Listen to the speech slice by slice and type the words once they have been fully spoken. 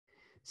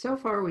So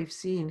far, we've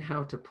seen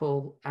how to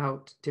pull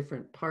out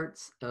different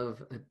parts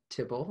of a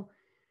tibble.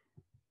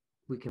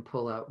 We can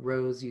pull out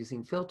rows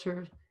using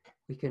filter.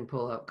 We can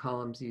pull out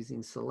columns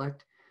using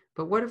select.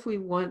 But what if we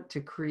want to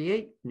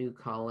create new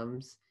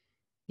columns,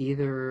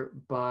 either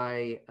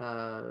by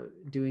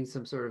doing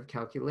some sort of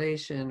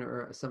calculation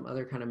or some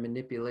other kind of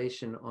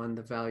manipulation on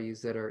the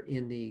values that are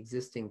in the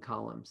existing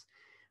columns?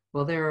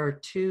 Well, there are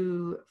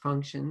two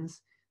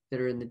functions that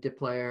are in the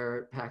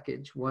dplyr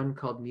package, one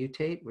called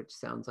mutate, which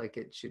sounds like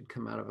it should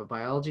come out of a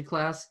biology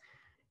class.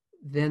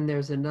 Then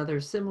there's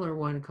another similar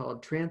one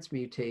called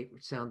transmutate,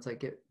 which sounds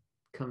like it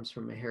comes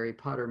from a Harry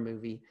Potter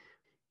movie.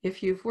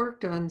 If you've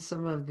worked on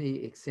some of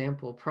the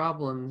example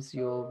problems,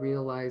 you'll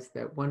realize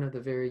that one of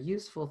the very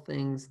useful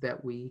things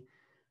that we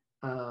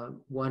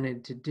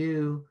wanted to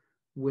do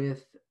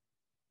with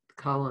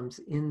columns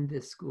in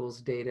this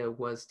school's data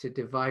was to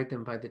divide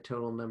them by the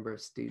total number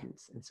of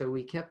students. And so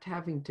we kept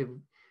having to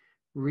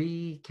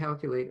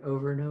recalculate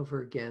over and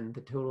over again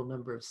the total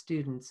number of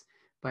students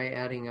by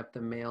adding up the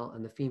male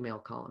and the female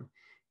column.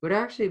 It would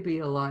actually be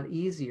a lot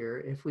easier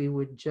if we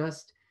would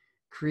just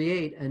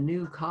create a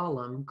new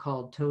column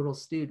called total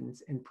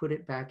students and put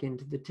it back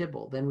into the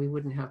tibble. Then we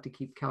wouldn't have to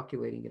keep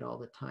calculating it all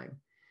the time.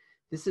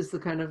 This is the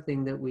kind of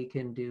thing that we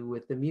can do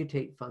with the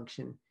mutate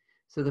function.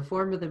 So the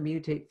form of the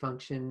mutate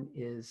function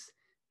is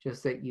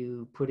just that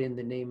you put in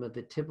the name of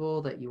the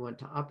tibble that you want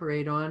to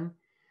operate on,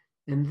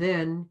 and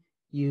then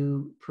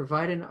you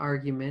provide an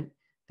argument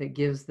that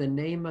gives the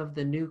name of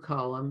the new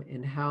column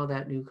and how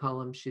that new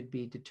column should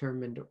be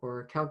determined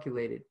or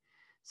calculated.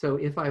 So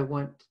if I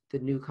want the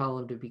new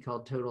column to be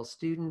called total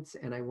students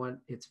and I want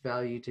its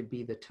value to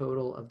be the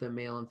total of the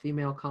male and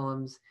female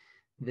columns,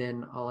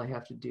 then all I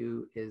have to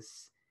do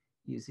is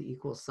use the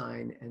equal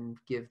sign and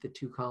give the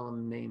two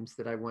column names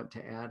that I want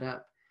to add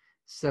up.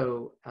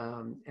 So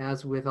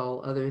as with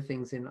all other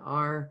things in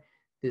R,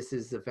 this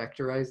is a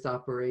vectorized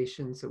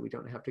operation, so we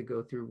don't have to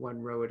go through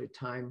one row at a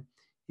time.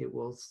 It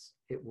will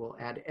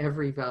add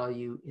every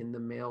value in the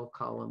male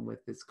column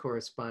with its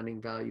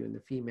corresponding value in the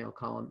female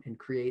column and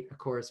create a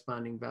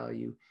corresponding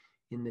value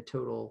in the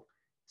total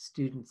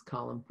students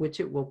column, which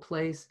it will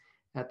place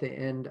at the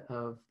end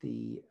of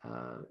the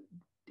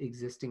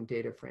existing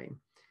data frame.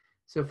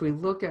 So if we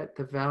look at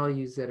the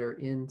values that are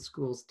in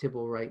school's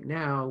tibble right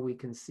now, we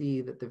can see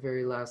that the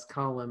very last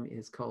column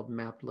is called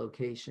map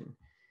location.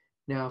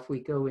 Now, if we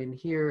go in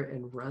here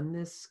and run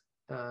this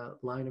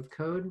line of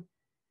code,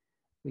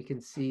 we can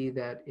see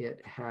that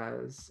it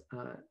has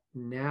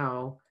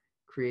now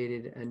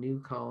created a new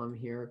column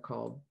here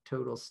called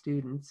total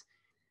students.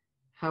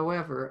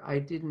 However, I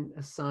didn't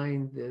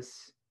assign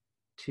this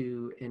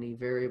to any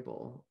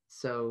variable.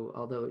 So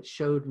although it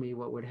showed me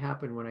what would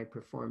happen when I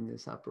performed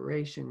this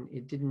operation,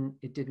 it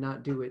did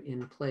not do it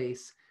in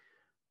place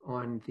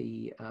on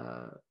the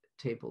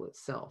table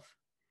itself.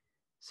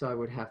 So I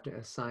would have to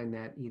assign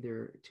that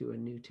either to a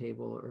new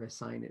table or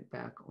assign it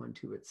back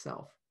onto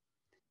itself.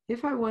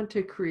 If I want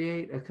to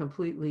create a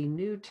completely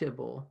new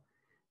tibble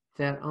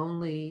that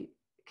only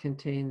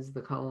contains the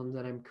column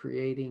that I'm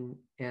creating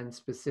and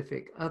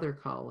specific other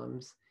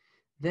columns,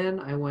 then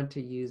I want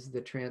to use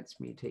the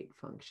transmutate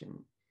function.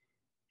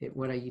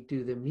 When I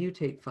do the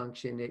mutate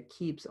function, it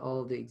keeps all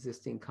of the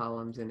existing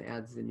columns and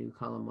adds the new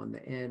column on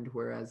the end,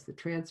 whereas the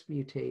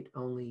transmutate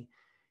only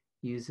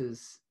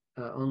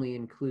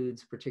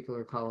includes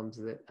particular columns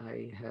that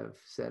I have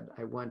said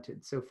I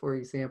wanted. So for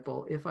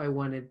example, if I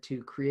wanted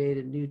to create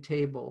a new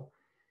table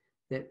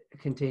that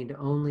contained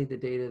only the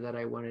data that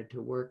I wanted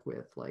to work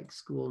with, like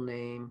school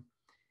name,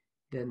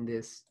 then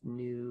this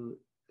new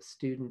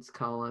students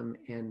column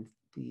and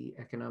the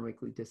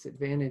economically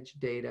disadvantaged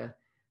data,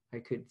 I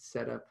could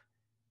set up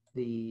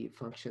the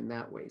function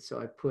that way. So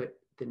I put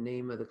the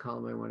name of the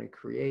column I want to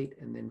create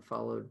and then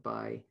followed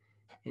by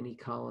any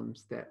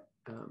columns that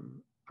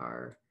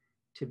are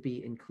to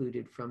be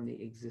included from the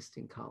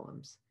existing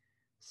columns.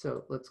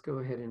 So let's go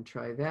ahead and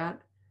try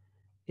that.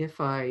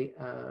 If I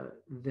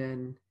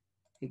then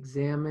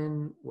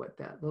examine what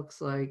that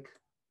looks like,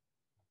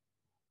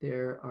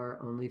 there are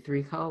only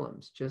 3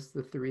 columns, just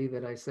the 3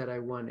 that I said I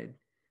wanted.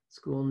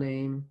 School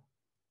name,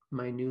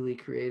 my newly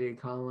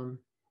created column,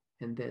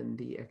 and then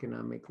the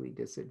economically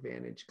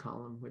disadvantaged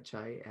column, which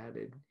I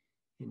added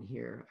in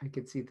here. I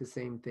could see the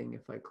same thing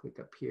if I click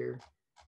up here